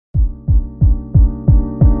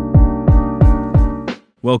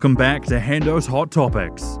Welcome back to Hendo's Hot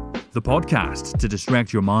Topics, the podcast to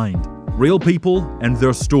distract your mind. Real people and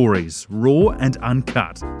their stories, raw and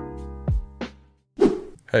uncut.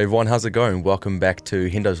 Hey everyone, how's it going? Welcome back to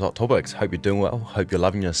Hendo's Hot Topics. Hope you're doing well, hope you're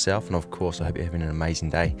loving yourself, and of course I hope you're having an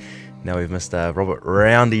amazing day. Now we've Mr. Robert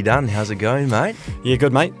Roundy Dunne. How's it going, mate? Yeah,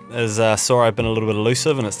 good, mate. Sorry I've been a little bit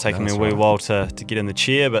elusive and it's taken me a wee while to get in the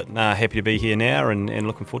chair, but happy to be here now and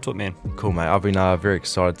looking forward to it, man. Cool, mate. I've been very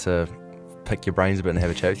excited to pick your brains a bit and have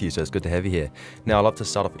a chat with you, so it's good to have you here. Now, I love to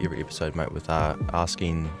start off every episode, mate, with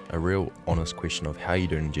asking a real honest question of how you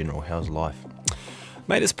doing in general. How's life?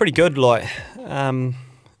 Mate, it's pretty good. I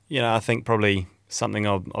think probably something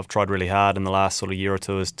I've tried really hard in the last sort of year or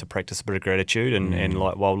two is to practice a bit of gratitude and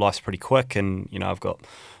while life's pretty quick and, I've got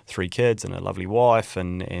 3 kids and a lovely wife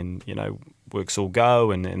and work's all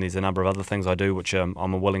go and there's a number of other things I do which I'm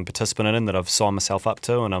a willing participant in that I've signed myself up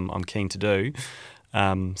to and I'm keen to do.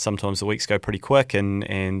 Sometimes the weeks go pretty quick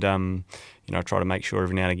and I try to make sure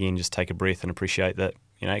every now and again just take a breath and appreciate that,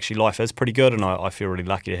 actually life is pretty good and I feel really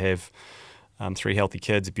lucky to have 3 healthy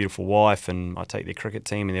kids, a beautiful wife, and I take their cricket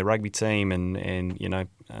team and their rugby team and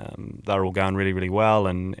they're all going really, really well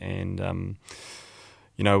and I'm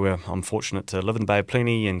fortunate to live in the Bay of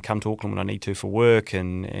Plenty and come to Auckland when I need to for work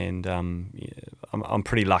and I'm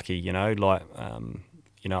pretty lucky,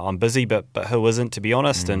 I'm busy, but who isn't, to be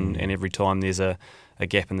honest, and every time there's a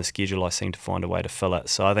gap in the schedule, I seem to find a way to fill it.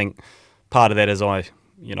 So I think part of that is I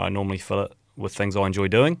normally fill it with things I enjoy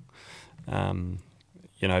doing,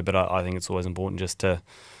 but I think it's always important just to,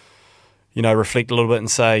 reflect a little bit and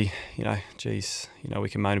say, geez, we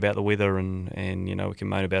can moan about the weather and we can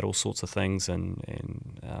moan about all sorts of things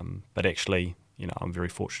but actually, I'm very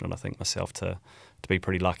fortunate, I think, myself to be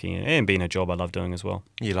pretty lucky and be in a job I love doing as well.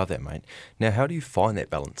 You love that, mate. Now, how do you find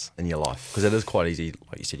that balance in your life? Because it is quite easy,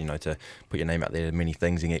 like you said, to put your name out there to many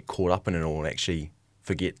things and get caught up in it all and actually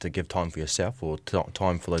forget to give time for yourself or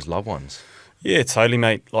time for those loved ones. Yeah, totally,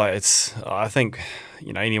 mate. I think,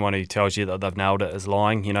 anyone who tells you that they've nailed it is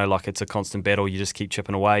lying. It's a constant battle. You just keep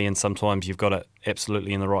chipping away and sometimes you've got it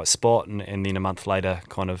absolutely in the right spot and then a month later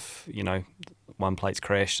kind of, one plate's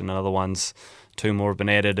crashed and another one's 2 more have been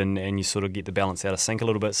added and you sort of get the balance out of sync a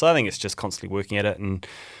little bit. So I think it's just constantly working at it and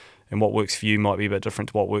what works for you might be a bit different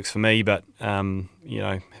to what works for me. But,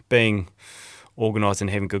 being organised and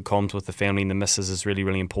having good comms with the family and the missus is really,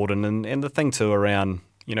 really important. And the thing too around,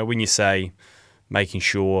 when you say making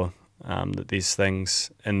sure that there's things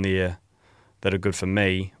in there that are good for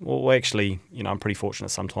me, well, actually, I'm pretty fortunate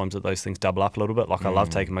sometimes that those things double up a little bit. I love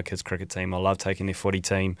taking my kids' cricket team. I love taking their footy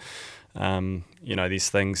team. There's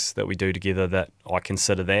things that we do together that I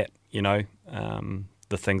consider that,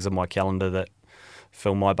 the things in my calendar that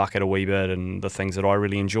fill my bucket a wee bit and the things that I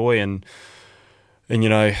really enjoy and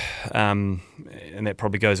that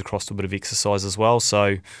probably goes across to a bit of exercise as well.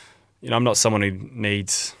 So, I'm not someone who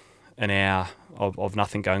needs an hour of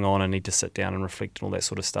nothing going on and need to sit down and reflect and all that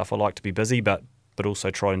sort of stuff. I like to be busy, but also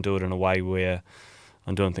try and do it in a way where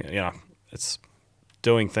I'm doing things, it's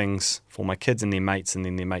doing things for my kids and their mates and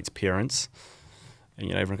then their mates' parents.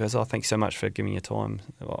 And, everyone goes, oh, thanks so much for giving your time.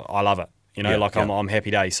 I love it. I'm happy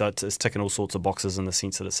days. So it's ticking all sorts of boxes in the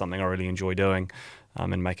sense that it's something I really enjoy doing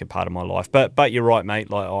and make it part of my life. But you're right,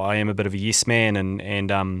 mate. I am a bit of a yes man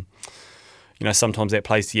and sometimes that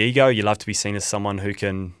plays to the ego. You love to be seen as someone who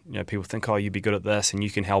can, people think, oh, you'd be good at this and you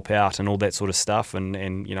can help out and all that sort of stuff. And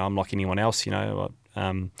I'm like anyone else,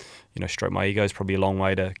 stroke my ego is probably a long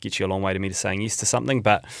way to me to saying yes to something.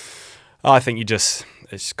 But I think it's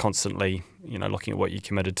constantly, looking at what you're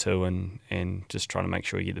committed to and just trying to make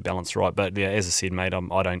sure you get the balance right. But yeah, as I said, mate, I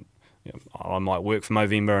might work for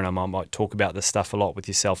MOvember and I might talk about this stuff a lot with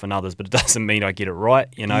yourself and others, but it doesn't mean I get it right.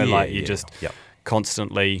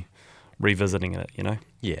 Constantly revisiting it,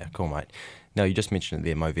 Yeah, cool, mate. Now, you just mentioned it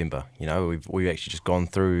there, MOvember. We've actually just gone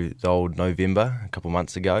through the old November a couple of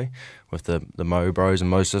months ago with the Mo Bros and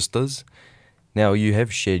Mo Sisters. Now, you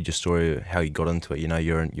have shared your story of how you got into it.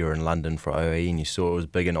 You're in London for OE and you saw it was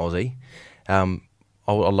big in Aussie. I'd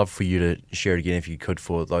love for you to share it again if you could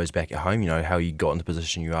for those back at home, how you got in the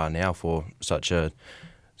position you are now for such a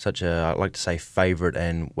I'd like to say, favourite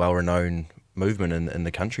and well-renowned movement in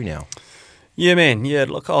the country now. Yeah, man. Yeah,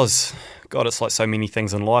 look, it's like so many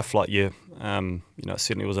things in life. Like it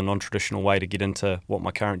certainly was a non-traditional way to get into what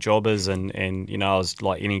my current job is, and I was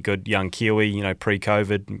like any good young Kiwi,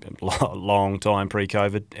 pre-COVID, long time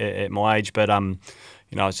pre-COVID at my age, but I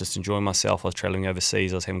was just enjoying myself. I was travelling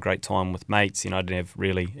overseas. I was having a great time with mates. I didn't have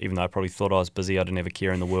really, even though I probably thought I was busy, I didn't have a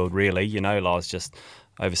care in the world really. I was just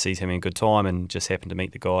overseas having a good time and just happened to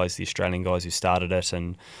meet the Australian guys who started it,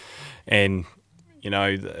 and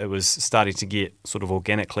it was starting to get sort of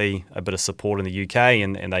organically a bit of support in the UK,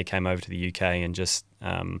 and they came over to the UK and just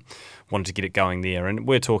wanted to get it going there. And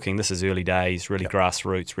we're talking, this is early days, really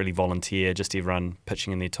grassroots, really volunteer, just everyone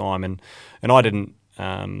pitching in their time. And I didn't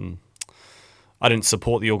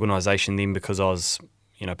support the organisation then because I was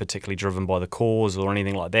particularly driven by the cause or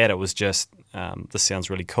anything like that. It was just, this sounds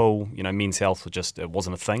really cool. Men's health it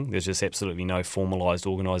wasn't a thing. There's just absolutely no formalised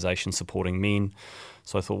organisation supporting men.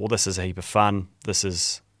 So I thought, well, this is a heap of fun. This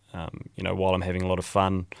is, while I'm having a lot of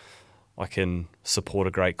fun, I can support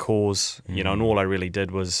a great cause. And all I really did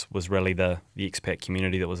was rally the expat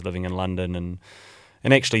community that was living in London,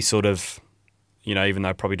 and actually sort of, even though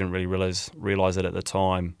I probably didn't really realise it at the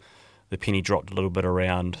time, the penny dropped a little bit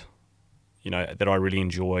around, that I really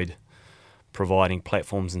enjoyed providing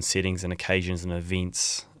platforms and settings and occasions and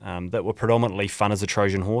events that were predominantly fun as a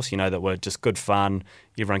Trojan horse, that were just good fun,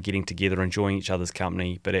 everyone getting together, enjoying each other's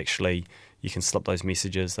company, but actually you can slip those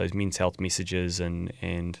messages, those men's health messages and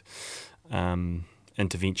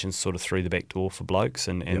interventions sort of through the back door for blokes,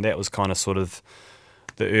 and that was kind of sort of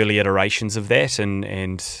the early iterations of that,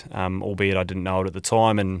 and albeit I didn't know it at the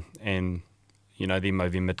time, and then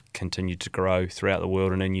MOvember continued to grow throughout the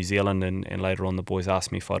world and in New Zealand, and later on the boys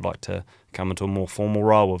asked me if I'd like to come into a more formal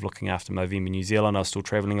role of looking after MOvember New Zealand. I was still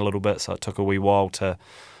travelling a little bit, so it took a wee while for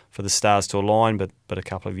the stars to align, but a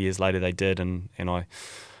couple of years later they did, and I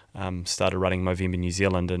started running MOvember New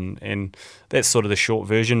Zealand, and that's sort of the short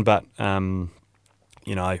version, but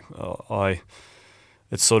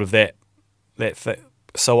it's sort of that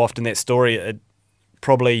so often that story, it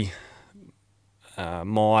probably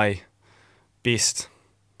my best,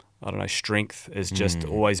 strength has just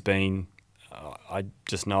always been, I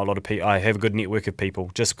just know a lot of people. I have a good network of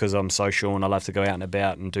people just because I'm social and I love to go out and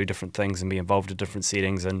about and do different things and be involved in different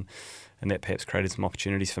settings, and that perhaps created some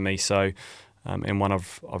opportunities for me. So, and one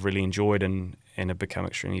I've really enjoyed and have become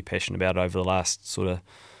extremely passionate about over the last sort of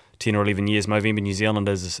 10 or 11 years. MOvember New Zealand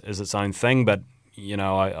is its own thing, but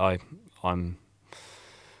I'm.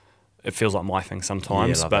 It feels like my thing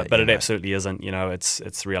sometimes, but it absolutely isn't. It's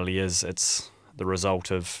the reality is it's the result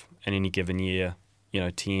of, in any given year,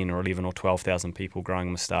 10 or 11 or 12,000 people growing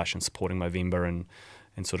a moustache and supporting MOvember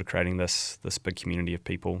and sort of creating this big community of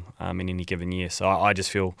people in any given year. So I just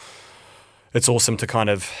feel it's awesome to kind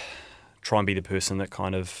of try and be the person that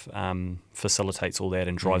kind of facilitates all that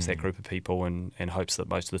and drives that group of people, and hopes that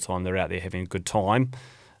most of the time they're out there having a good time,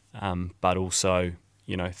 but also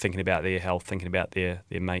thinking about their health, thinking about their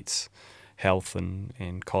mates' health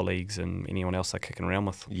and colleagues and anyone else they're kicking around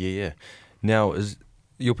with. Yeah. Now, is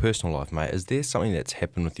your personal life, mate, is there something that's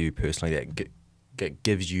happened with you personally that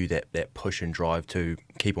gives you that push and drive to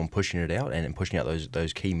keep on pushing it out and pushing out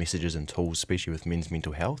those key messages and tools, especially with men's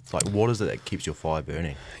mental health? Like, what is it that keeps your fire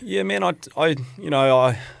burning? Yeah, man, I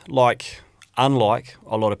unlike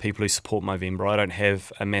a lot of people who support MOvember, I don't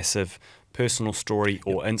have a massive personal story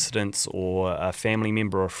or incidents or a family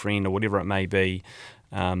member or a friend or whatever it may be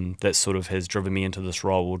that sort of has driven me into this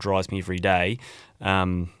role or drives me every day.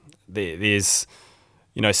 There's,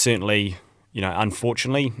 certainly,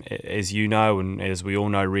 unfortunately, as you know and as we all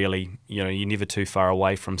know, really, you're never too far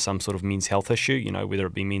away from some sort of men's health issue, whether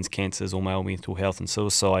it be men's cancers or male mental health and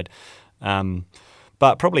suicide.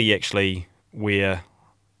 But probably actually where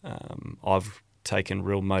I've taken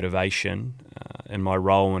real motivation in my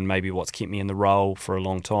role, and maybe what's kept me in the role for a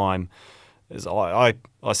long time, is I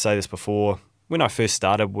say this before, when I first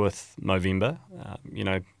started with MOvember,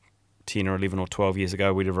 10 or 11 or 12 years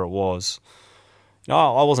ago, whatever it was,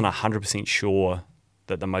 I wasn't 100% sure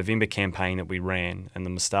that the MOvember campaign that we ran and the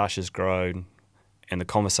moustaches grown and the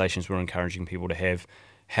conversations we were encouraging people to have,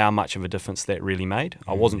 how much of a difference that really made.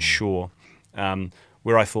 I wasn't sure.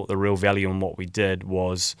 Where I thought the real value in what we did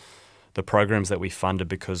was the programs that we funded,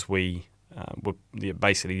 because we were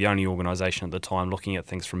basically the only organisation at the time looking at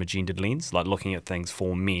things from a gendered lens, like looking at things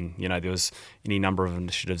for men. There was any number of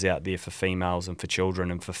initiatives out there for females and for children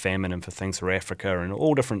and for famine and for things for Africa and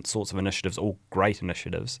all different sorts of initiatives, all great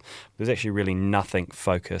initiatives. There's actually really nothing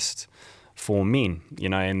focused for men,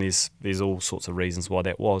 and there's all sorts of reasons why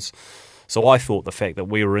that was. So I thought the fact that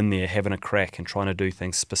we were in there having a crack and trying to do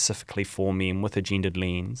things specifically for men with a gendered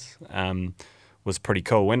lens was pretty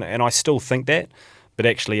cool. And I still think that, but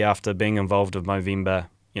actually after being involved with MOvember,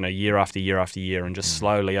 year after year after year, and just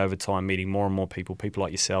slowly over time meeting more and more people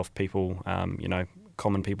like yourself, people,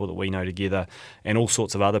 common people that we know together, and all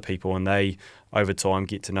sorts of other people, and they over time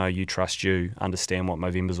get to know you, trust you, understand what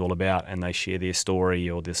MOvember's all about, and they share their story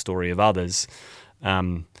or the story of others.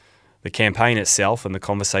 The campaign itself and the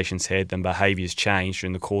conversations had and behaviours changed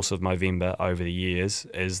during the course of MOvember over the years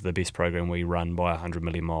is the best program we run by 100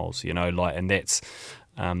 million miles, and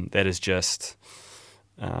that is just,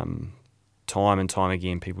 time and time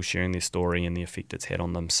again, people sharing their story and the effect it's had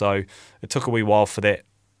on them. So it took a wee while for that,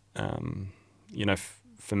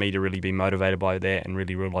 for me to really be motivated by that and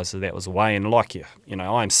really realise that was the way. And like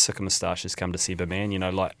I'm sick of moustaches come December, man.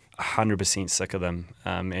 100% sick of them.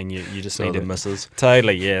 And you just so need to missus.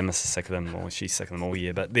 Totally, yeah, Mrs. sick of them. Well, she's sick of them all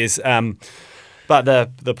year. But there's but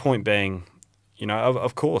the point being,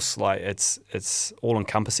 of course, like it's all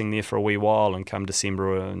encompassing there for a wee while, and come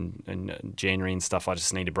December and January and stuff, I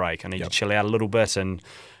just need a break. I need to chill out a little bit and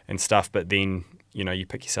stuff. But then you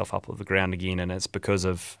pick yourself up off the ground again, and it's because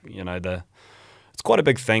of it's quite a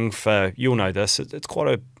big thing for, you'll know this, it's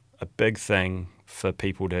quite a big thing for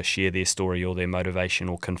people to share their story or their motivation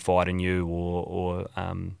or confide in you or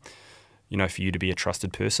for you to be a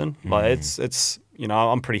trusted person. Like it's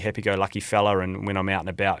I'm pretty happy-go-lucky fella, and when I'm out and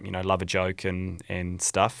about, love a joke and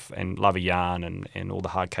stuff, and love a yarn and all the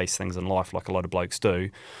hard case things in life like a lot of blokes do.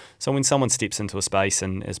 So when someone steps into a space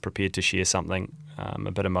and is prepared to share something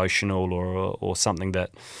a bit emotional or something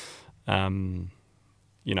that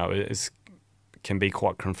can be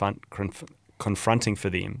quite confronting for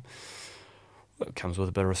them, it comes with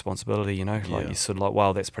a bit of responsibility, like you're sort of like,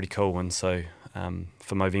 wow, that's pretty cool. And so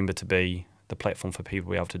for MOvember to be the platform for people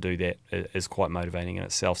to be able to do that is quite motivating in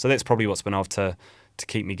itself. So that's probably what's been able to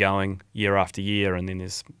keep me going year after year. And then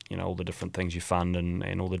there's all the different things you fund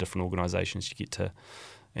and all the different organisations you get to,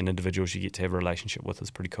 and individuals you get to have a relationship with is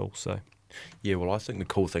pretty cool. So yeah, well, I think the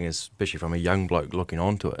cool thing is, especially from a young bloke looking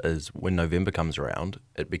onto it, is when November comes around,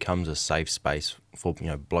 it becomes a safe space for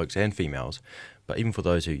blokes and females, but even for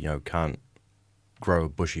those who can't grow a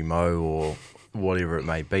bushy mow or whatever it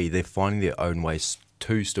may be, they're finding their own ways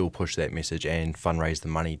to still push that message and fundraise the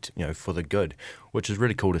money for the good, which is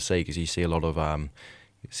really cool to see, because you see a lot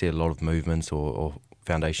of movements or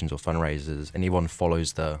foundations or fundraisers, and everyone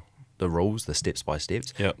follows the rules, the steps by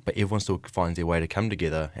steps, but everyone still finds their way to come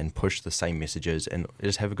together and push the same messages and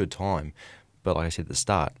just have a good time. But like I said at the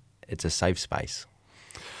start, it's a safe space.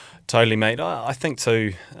 Totally, mate. I think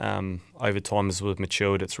too, over time as we've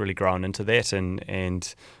matured, it's really grown into that,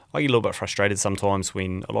 and I get a little bit frustrated sometimes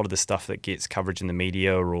when a lot of the stuff that gets coverage in the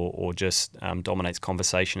media or just dominates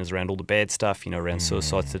conversation is around all the bad stuff, around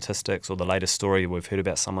suicide statistics, or the latest story we've heard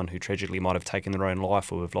about someone who tragically might have taken their own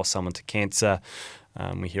life, or we've lost someone to cancer.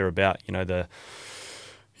 We hear about the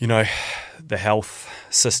health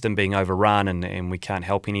system being overrun and we can't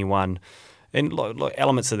help anyone, and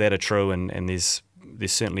elements of that are true, and there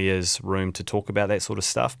certainly is room to talk about that sort of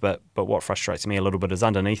stuff. But what frustrates me a little bit is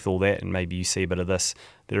underneath all that, and maybe you see a bit of this,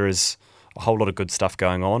 there is a whole lot of good stuff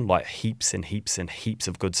going on, like heaps and heaps and heaps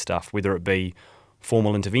of good stuff, whether it be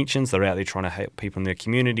formal interventions that are out there trying to help people in their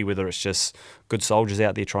community, whether it's just good soldiers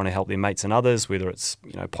out there trying to help their mates and others, whether it's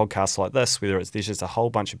podcasts like this, there's just a whole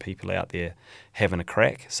bunch of people out there having a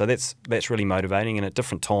crack. So that's really motivating, and at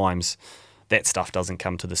different times that stuff doesn't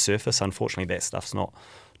come to the surface. Unfortunately, that stuff's not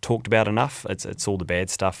talked about enough. It's all the bad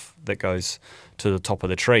stuff that goes to the top of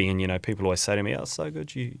the tree. And people always say to me, "Oh, it's so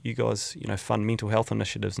good you guys fund mental health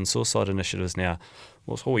initiatives and suicide initiatives now."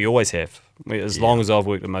 Well, it's what we always have. As long as I've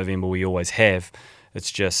worked at MOvember, we always have.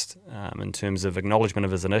 It's just in terms of acknowledgement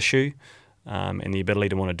of it as an issue, and the ability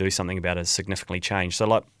to want to do something about it has significantly changed. So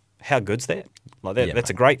like, how good's that? Like that's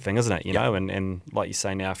a great thing, isn't it? You know, and like you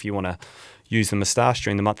say now, if you want to use the moustache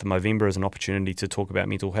during the month of MOvember as an opportunity to talk about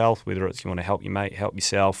mental health, whether it's you want to help your mate, help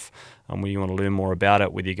yourself, whether you want to learn more about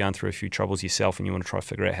it, whether you're going through a few troubles yourself and you want to try to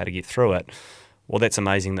figure out how to get through it, well, that's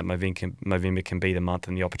amazing that MOvember can be the month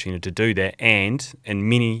and the opportunity to do that. And in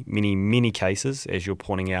many, many, many cases, as you're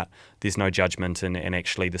pointing out, there's no judgment, and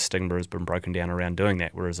actually the stigma has been broken down around doing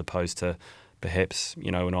that, whereas opposed to perhaps,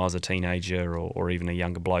 when I was a teenager or even a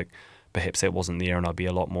younger bloke, perhaps that wasn't there, and I'd be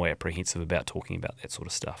a lot more apprehensive about talking about that sort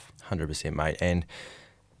of stuff. 100%, mate. And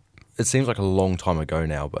it seems like a long time ago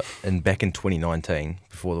now, but back in 2019,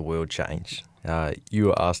 before the world changed, you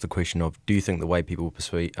were asked the question of, do you think the way people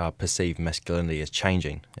perceive masculinity is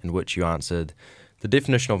changing? In which you answered, the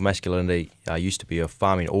definition of masculinity used to be a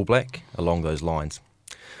farming All Black, along those lines.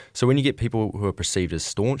 So when you get people who are perceived as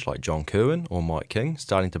staunch, like John Kerwin or Mike King,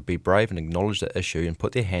 starting to be brave and acknowledge the issue and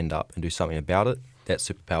put their hand up and do something about it, that's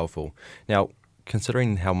super powerful. Now,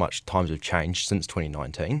 considering how much times have changed since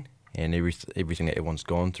 2019 and everything that everyone's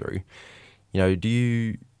gone through,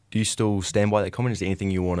 do you still stand by that comment? Is there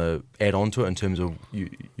anything you want to add on to it in terms of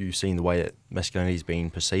you seeing the way that masculinity is being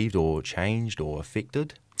perceived or changed or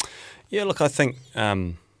affected? Yeah, look, I think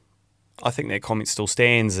that comment still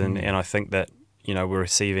stands, and I think that we're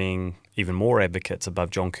receiving even more advocates above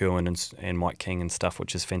John Kerwin and Mike King and stuff,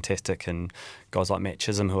 which is fantastic. And guys like Matt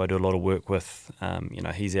Chisholm, who I do a lot of work with,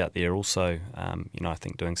 he's out there also, I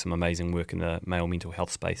think doing some amazing work in the male mental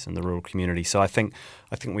health space in the rural community. So I think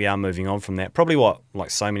we are moving on from that. Probably like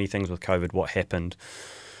so many things with COVID, what happened,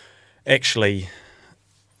 actually,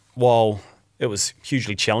 while it was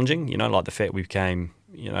hugely challenging, like the fact we became,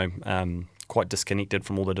 quite disconnected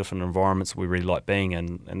from all the different environments we really like being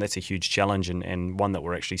in, and that's a huge challenge and one that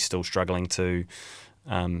we're actually still struggling to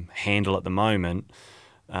handle at the moment.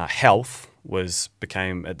 Health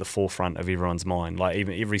became at the forefront of everyone's mind. Like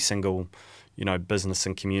even every single, business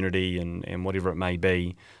and community and whatever it may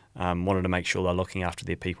be, wanted to make sure they're looking after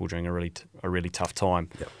their people during a really tough time.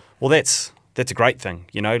 Yep. Well, that's a great thing,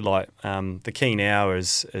 the key now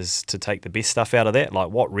is to take the best stuff out of that, like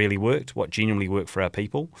what really worked, what genuinely worked for our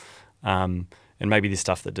people. And maybe the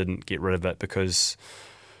stuff that didn't, get rid of it, because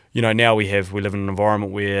now we live in an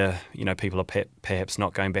environment where people are perhaps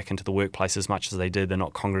not going back into the workplace as much as they did. They're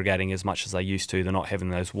not congregating as much as they used to. They're not having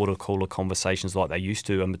those water cooler conversations like they used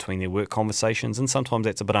to in between their work conversations, and sometimes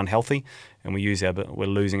that's a bit unhealthy, and we're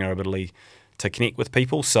losing our ability to connect with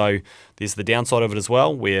people. So there's the downside of it as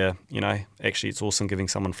well, where actually it's awesome giving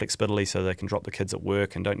someone flexibility so they can drop the kids at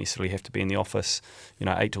work and don't necessarily have to be in the office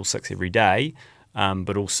 8 till 6 every day.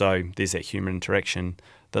 But also there's that human interaction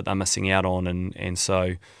that they're missing out on, and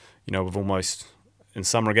so we've almost, in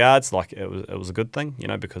some regards, like it was a good thing,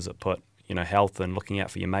 because it put health and looking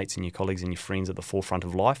out for your mates and your colleagues and your friends at the forefront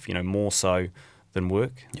of life, more so than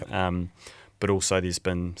work. Yep. But also there's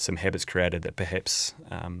been some habits created that perhaps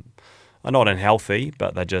are not unhealthy,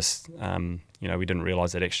 but they're just we didn't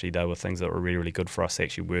realise that actually they were things that were really, really good for us. They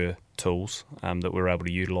actually were tools that we were able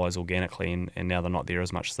to utilise organically, and now they're not there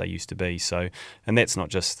as much as they used to be. So, and that's not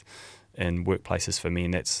just in workplaces for me,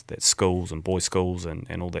 and that's schools and boys' schools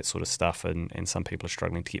and all that sort of stuff. And some people are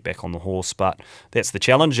struggling to get back on the horse, but that's the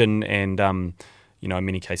challenge. And in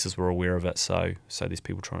many cases we're aware of it. So there's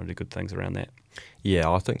people trying to do good things around that.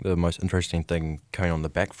 Yeah, I think the most interesting thing coming on the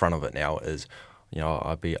back front of it now is,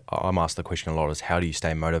 I'm asked the question a lot is, how do you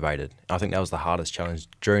stay motivated? I think that was the hardest challenge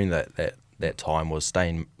during that time, was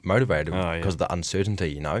staying motivated because of the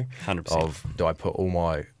uncertainty, 100%. of, do I put all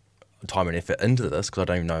my time and effort into this because I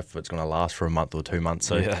don't even know if it's going to last for a month or 2 months.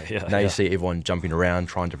 So you see everyone jumping around,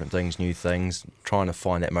 trying different things, new things, trying to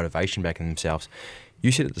find that motivation back in themselves.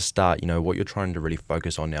 You said at the start, what you're trying to really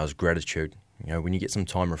focus on now is gratitude. When you get some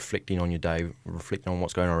time reflecting on your day, reflecting on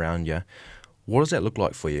what's going on around you, what does that look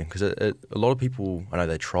like for you? Because a lot of people, I know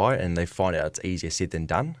they try and they find out it's easier said than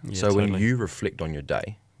done. Yeah, so totally. When you reflect on your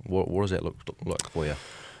day, what does that look like for you?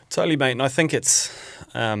 Totally, mate. And I think it's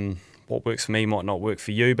what works for me might not work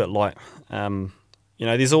for you, but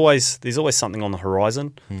there's always something on the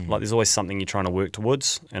horizon. Like there's always something you're trying to work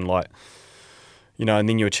towards, and and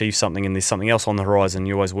then you achieve something and there's something else on the horizon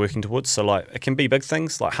you're always working towards. So it can be big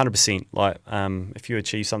things, 100%. If you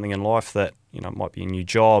achieve something in life that, it might be a new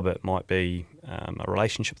job, it might be a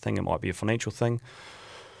relationship thing, it might be a financial thing,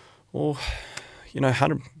 or,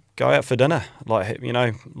 go out for dinner, get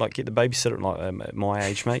the babysitter, at my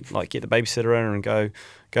age, mate, get the babysitter in and go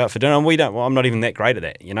out for dinner. And I'm not even that great at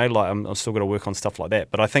that, I'm still got to work on stuff like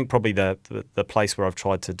that. But I think probably the place where I've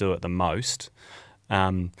tried to do it the most,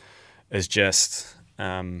 is just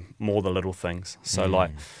more the little things. So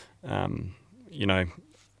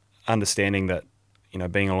understanding that,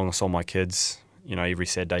 being alongside my kids, every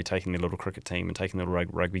Saturday, taking their little cricket team and taking their little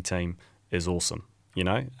rugby team is awesome,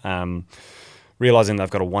 realising they've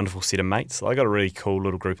got a wonderful set of mates. I've got a really cool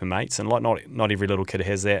little group of mates, and not every little kid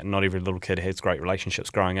has that, and not every little kid has great relationships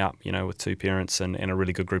growing up, with two parents and a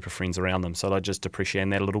really good group of friends around them. So I just appreciate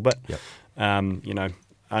that a little bit. Yep.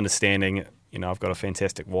 Understanding, I've got a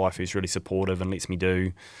fantastic wife who's really supportive and lets me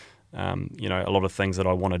do, a lot of things that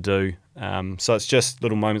I want to do. So it's just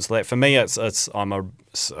little moments like that. For me, I'm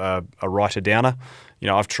a writer-downer.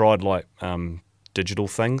 I've tried digital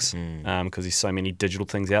things because there's so many digital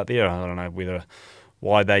things out there. I don't know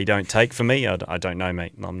why they don't take for me. I don't know,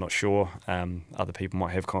 mate. I'm not sure. Other people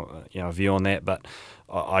might have a view on that, but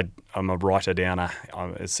I'm a writer-downer.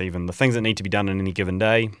 It's even the things that need to be done in any given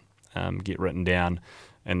day get written down,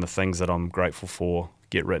 and the things that I'm grateful for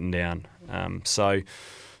get written down. So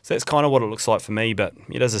that's kind of what it looks like for me. But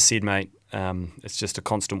as I said, mate, it's just a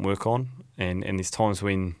constant work on, and there's times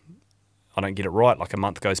when I don't get it right. Like a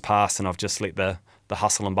month goes past and I've just let the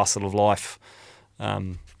hustle and bustle of life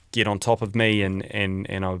get on top of me, and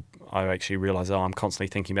I actually realise, I'm constantly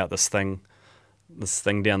thinking about this thing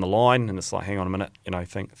down the line, and it's like, hang on a minute,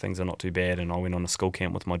 things are not too bad. And I went on a school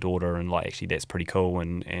camp with my daughter, and actually that's pretty cool,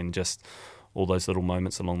 and just all those little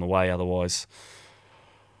moments along the way. Otherwise,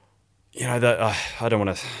 you know, that I don't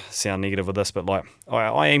want to sound negative with this, but like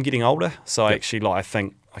I am getting older, so I actually I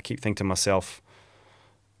keep thinking to myself,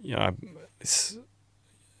 you know,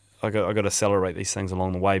 I got to celebrate these things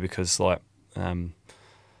along the way, because like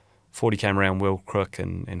 40 came around real quick,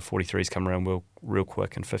 and 43's come around real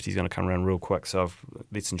quick, and 50's going to come around real quick. So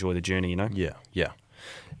let's enjoy the journey, you know. Yeah.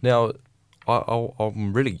 Now,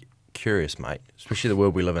 I'm really curious, mate, especially the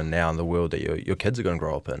world we live in now and the world that your kids are going to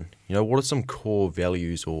grow up in. You know, what are some core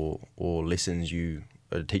values or lessons you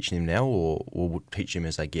are teaching them now, or will teach them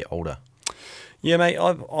as they get older? Yeah, mate,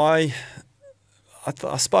 I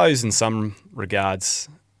suppose in some regards,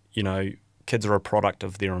 you know, kids are a product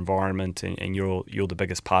of their environment, and you're the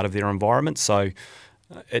biggest part of their environment. So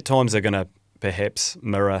at times they're going to perhaps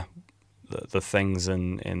mirror the things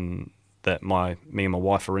and that me and my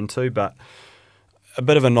wife are into, but a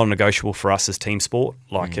bit of a non-negotiable for us is team sport.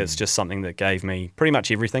 Like it's just something that gave me pretty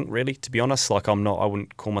much everything, really, to be honest. Like I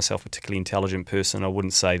wouldn't call myself a particularly intelligent person. I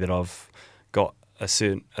wouldn't say that I've got a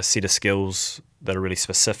set of skills that are really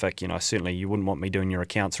specific. You know, certainly you wouldn't want me doing your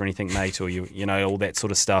accounts or anything, mate, or you know, all that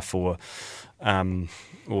sort of stuff, or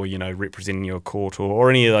you know, representing your court, or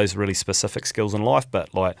any of those really specific skills in life.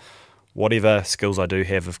 But like whatever skills I do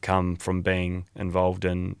have come from being involved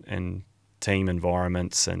in team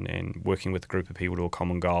environments and working with a group of people to a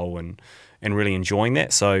common goal, and really enjoying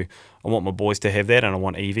that. So I want my boys to have that, and I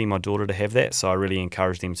want Evie, my daughter, to have that. So I really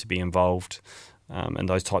encourage them to be involved in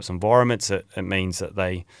those types of environments. It means that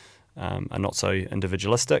they are not so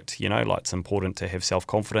individualistic. You know, like it's important to have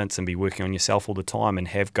self-confidence and be working on yourself all the time, and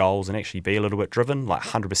have goals and actually be a little bit driven, like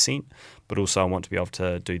 100%. But also I want to be able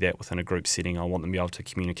to do that within a group setting. I want them to be able to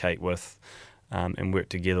communicate with and work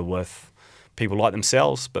together with people like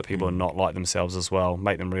themselves, but people are not like themselves as well.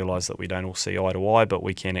 Make them realise that we don't all see eye to eye, but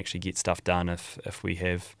we can actually get stuff done if we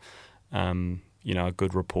have you know, a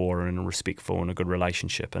good rapport and a respectful and a good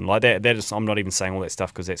relationship. And like that is, I'm not even saying all that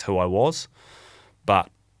stuff because that's who I was, but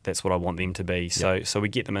that's what I want them to be. So we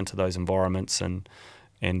get them into those environments, and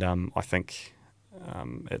I think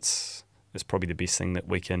it's probably the best thing that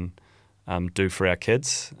we can do for our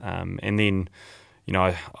kids. And then, you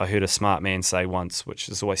know, I heard a smart man say once, which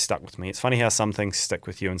has always stuck with me. It's funny how some things stick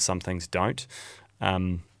with you and some things don't.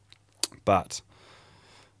 But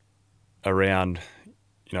around,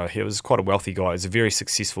 you know, he was quite a wealthy guy. He was a very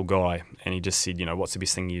successful guy, and he just said, you know, what's the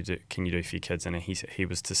best thing can you do for your kids? And he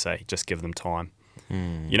was to say, just give them time.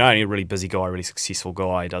 You know, and he's a really busy guy, really successful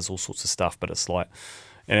guy, does all sorts of stuff, but it's like,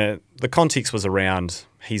 the context was around,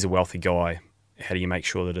 he's a wealthy guy. How do you make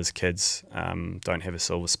sure that his kids don't have a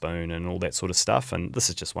silver spoon and all that sort of stuff? And this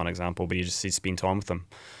is just one example, but you just said spend time with them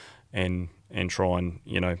and try and,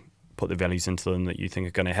 you know, put the values into them that you think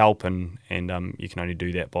are going to help, and you can only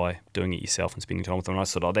do that by doing it yourself and spending time with them. And I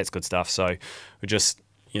thought, oh, that's good stuff. So we just,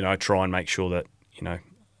 you know, try and make sure that, you know,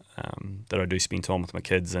 that I do spend time with my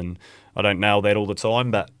kids, and I don't nail that all the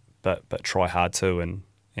time, but try hard to, and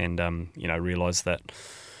you know, realise that,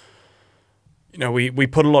 you know, we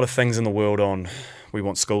put a lot of things in the world on. We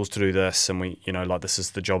want schools to do this, and we, you know, like this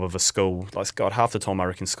is the job of a school. Like God, half the time I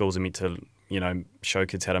reckon schools are meant to, you know, show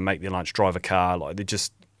kids how to make their lunch, drive a car. Like they're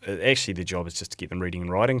just, actually their job is just to get them reading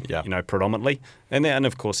and writing. You know, predominantly, and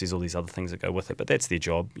of course there's all these other things that go with it, but that's their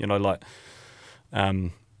job. You know, like a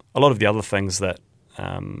lot of the other things that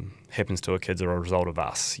happens to our kids are a result of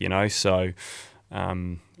us. You know, so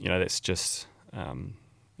you know, that's just.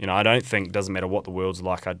 You know, I don't think, doesn't matter what the world's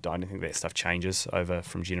like, I don't think that stuff changes over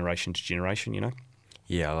from generation to generation, you know?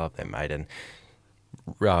 Yeah, I love that, mate. And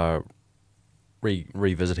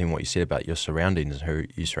revisiting what you said about your surroundings and who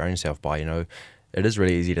you surround yourself by, you know, it is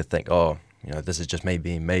really easy to think, oh, you know, this is just me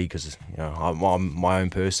being me because, you know, I'm my own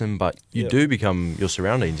person, but you do become your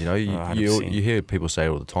surroundings, you know. You hear people say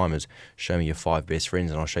all the time is, show me your 5 best friends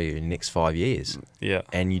and I'll show you your next 5 years. Yeah.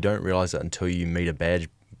 And you don't realise that until you meet a bad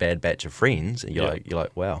batch of friends, and you're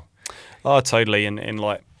like, wow. Oh, totally. And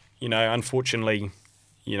like, you know, unfortunately,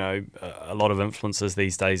 you know, a lot of influencers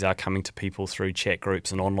these days are coming to people through chat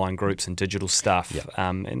groups and online groups and digital stuff.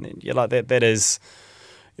 And you're like, that is,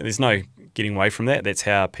 there's no getting away from that. That's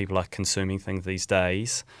how people are consuming things these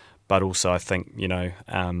days. But also I think, you know,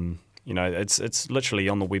 it's literally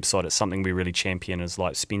on the website. It's something we really champion, is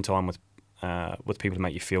like spend time with people to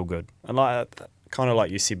make you feel good. And like, kind of like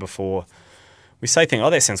you said before, we say things, oh,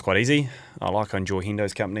 that sounds quite easy. I enjoy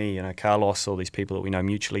Hendo's company, you know, Carlos, all these people that we know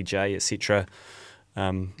mutually, Jay, etc.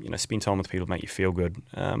 You know, spend time with people to make you feel good.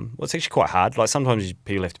 Well, it's actually quite hard. Like sometimes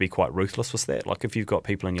people have to be quite ruthless with that. Like if you've got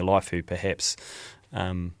people in your life who perhaps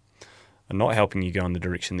are not helping you go in the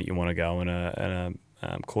direction that you want to go, and are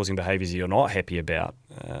causing behaviours you're not happy about,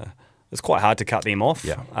 it's quite hard to cut them off.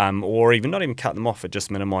 Or even not even cut them off, but just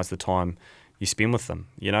minimise the time you spend with them,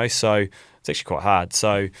 you know. So it's actually quite hard.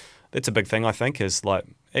 So that's a big thing, I think, is like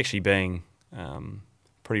actually being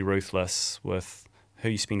pretty ruthless with who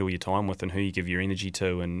you spend all your time with and who you give your energy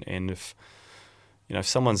to. And if, you know, if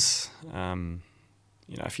someone's, you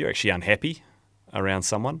know, if you're actually unhappy around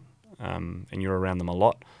someone and you're around them a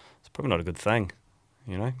lot, it's probably not a good thing,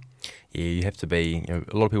 you know. Yeah, you have to be, you know,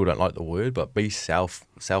 a lot of people don't like the word, but be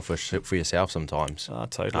selfish for yourself sometimes. Oh,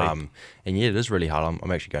 totally. And yeah, it is really hard.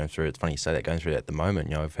 I'm actually going through it. It's funny you say that, going through it at the moment.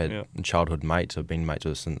 You know, I've had childhood mates. I've been mates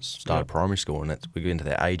with since started primary school, and we get into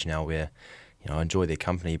that age now where, you know, I enjoy their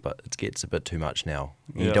company, but it gets a bit too much now.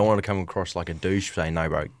 You don't want to come across like a douche saying, no,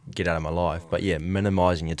 bro, get out of my life. But yeah,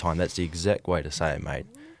 minimising your time, that's the exact way to say it, mate.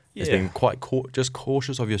 It's being quite just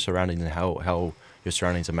cautious of your surroundings and how your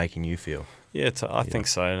surroundings are making you feel. Yeah, I think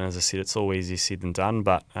so. And as I said, it's all easier said than done.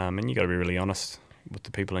 But and you got to be really honest with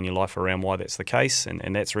the people in your life around why that's the case,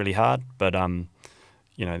 and that's really hard. But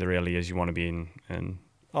you know, the reality is you want to be in.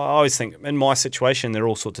 I always think in my situation, there are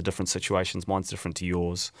all sorts of different situations. Mine's different to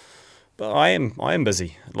yours, but I am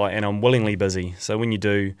busy, like, and I'm willingly busy. So when you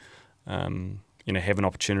do, you know, have an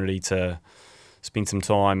opportunity to spend some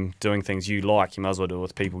time doing things you like, you might as well do it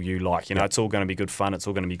with people you like. You know, it's all going to be good fun. It's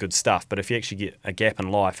all going to be good stuff. But if you actually get a gap in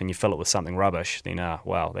life and you fill it with something rubbish, then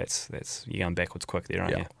wow, that's you're going backwards quick there,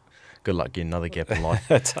 aren't you? Good luck getting another gap in life.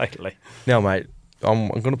 Totally. Now, mate, I'm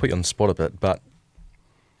going to put you on the spot a bit, but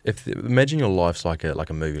imagine your life's like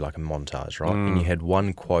a movie, like a montage, right? And you had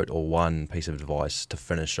one quote or one piece of advice to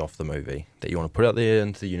finish off the movie that you want to put out there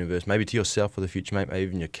into the universe, maybe to yourself for the future, maybe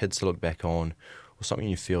even your kids to look back on, or something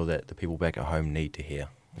you feel that the people back at home need to hear.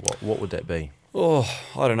 What would that be? Oh,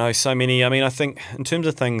 I don't know. So many. I mean, I think in terms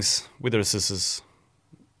of things, whether this is,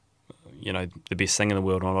 you know, the best thing in the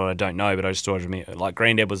world or not, I don't know. But I just thought, like,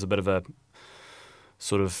 Granddad was a bit of a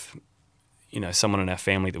sort of, you know, someone in our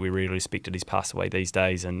family that we really respected. He's passed away these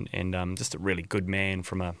days, and just a really good man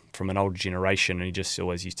from an older generation. And he just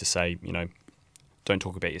always used to say, you know, don't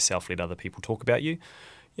talk about yourself, let other people talk about you.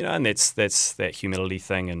 You know, and that's that humility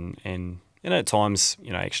thing, and you know, at times,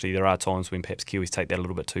 you know, actually there are times when perhaps Kiwis take that a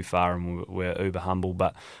little bit too far and we're uber humble,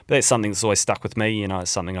 but that's something that's always stuck with me. You know, it's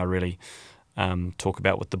something I really talk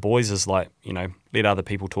about with the boys, is like, you know, let other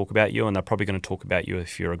people talk about you, and they're probably going to talk about you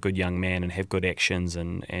if you're a good young man and have good actions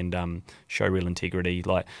and show real integrity.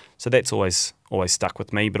 Like, so that's always stuck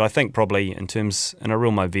with me. But I think probably in a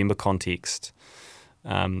real MOvember context,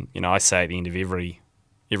 you know, I say at the end of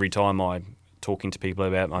every time I'm talking to people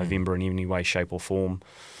about MOvember in any way, shape or form,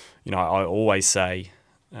 you know, I always say,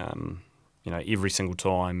 you know, every single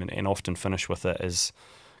time, and often finish with it, is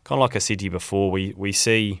kind of like I said to you before, we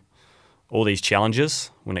see all these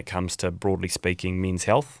challenges when it comes to, broadly speaking, men's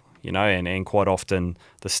health, you know, and quite often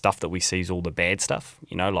the stuff that we see is all the bad stuff,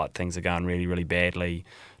 you know, like things are going really, really badly,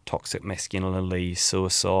 toxic masculinity,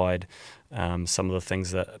 suicide, some of the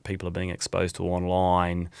things that people are being exposed to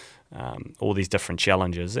online, all these different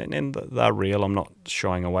challenges, and they're real. I'm not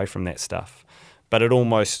shying away from that stuff. But it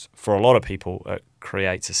almost, for a lot of people, it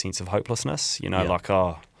creates a sense of hopelessness, you know, like,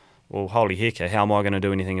 oh, well, holy heck, how am I going to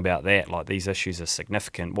do anything about that? Like, these issues are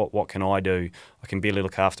significant. What can I do? I can barely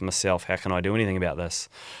look after myself. How can I do anything about this?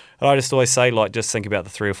 And I just always say, like, just think about the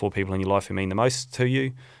 3 or 4 people in your life who mean the most to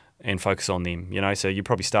you and focus on them, you know. So you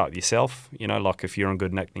probably start with yourself, you know, like if you're on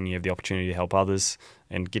good nick, then you have the opportunity to help others,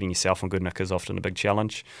 and getting yourself on good nick is often a big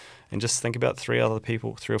challenge. And just think about 3 or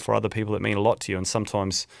 4 other people that mean a lot to you. And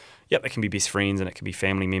sometimes, it can be best friends, and it can be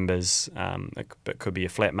family members. It could be a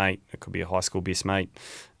flatmate. It could be a high school best mate.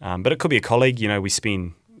 But it could be a colleague. You know,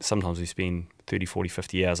 sometimes we spend 30, 40,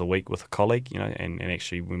 50 hours a week with a colleague, you know, and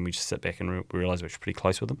actually when we just sit back and realise we're pretty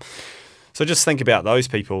close with them. So just think about those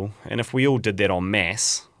people. And if we all did that en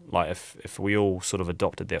masse, like if we all sort of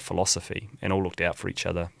adopted that philosophy and all looked out for each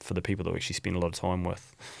other, for the people that we actually spend a lot of time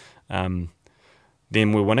with,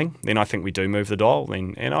 then we're winning. Then I think we do move the dial.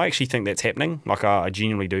 And I actually think that's happening. Like, I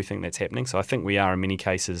genuinely do think that's happening. So I think we are in many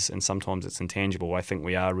cases, and sometimes it's intangible, I think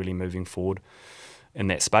we are really moving forward in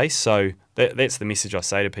that space. So that's the message I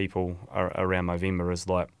say to people around MOvember, is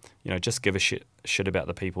like, you know, just give a shit about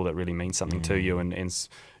the people that really mean something to you. And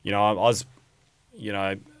you know, I was, you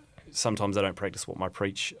know, sometimes I don't practice what I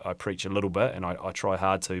preach a little bit, and I try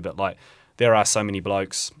hard to, but like, there are so many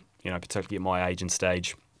blokes, you know, particularly at my age and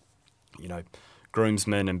stage, you know,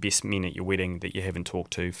 groomsmen and best men at your wedding that you haven't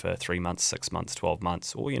talked to for 3 months, 6 months, 12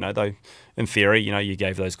 months, or, you know, though in theory, you know, you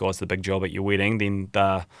gave those guys the big job at your wedding, then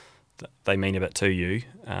they mean a bit to you.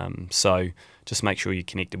 So just make sure you're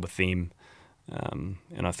connected with them.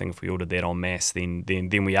 And I think if we all did that en masse, then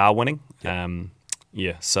we are winning.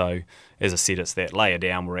 So as I said, it's that layer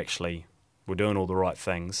down. We're doing all the right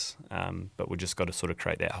things, but we've just got to sort of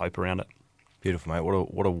create that hope around it. Beautiful, mate.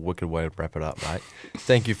 What a wicked way to wrap it up, mate.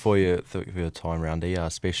 Thank you for your time, Roundy,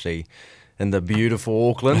 especially in the beautiful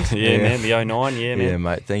Auckland. Yeah, man, the 09, yeah, man. Yeah,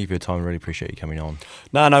 mate. Thank you for your time. Really appreciate you coming on.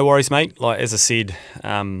 No worries, mate. Like, as I said,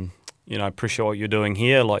 appreciate what you're doing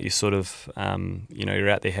here. Like, you sort of, you're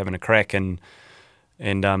out there having a crack, and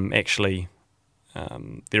actually,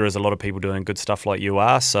 there is a lot of people doing good stuff like you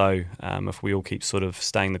are. So if we all keep sort of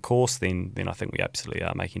staying the course, then I think we absolutely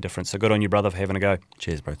are making a difference. So good on you, brother, for having a go.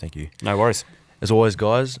 Cheers, bro. Thank you. No worries. As always,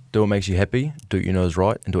 guys, do what makes you happy, do what you know is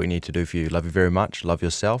right, and do what you need to do for you. Love you very much, love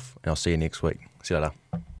yourself, and I'll see you next week. See you later.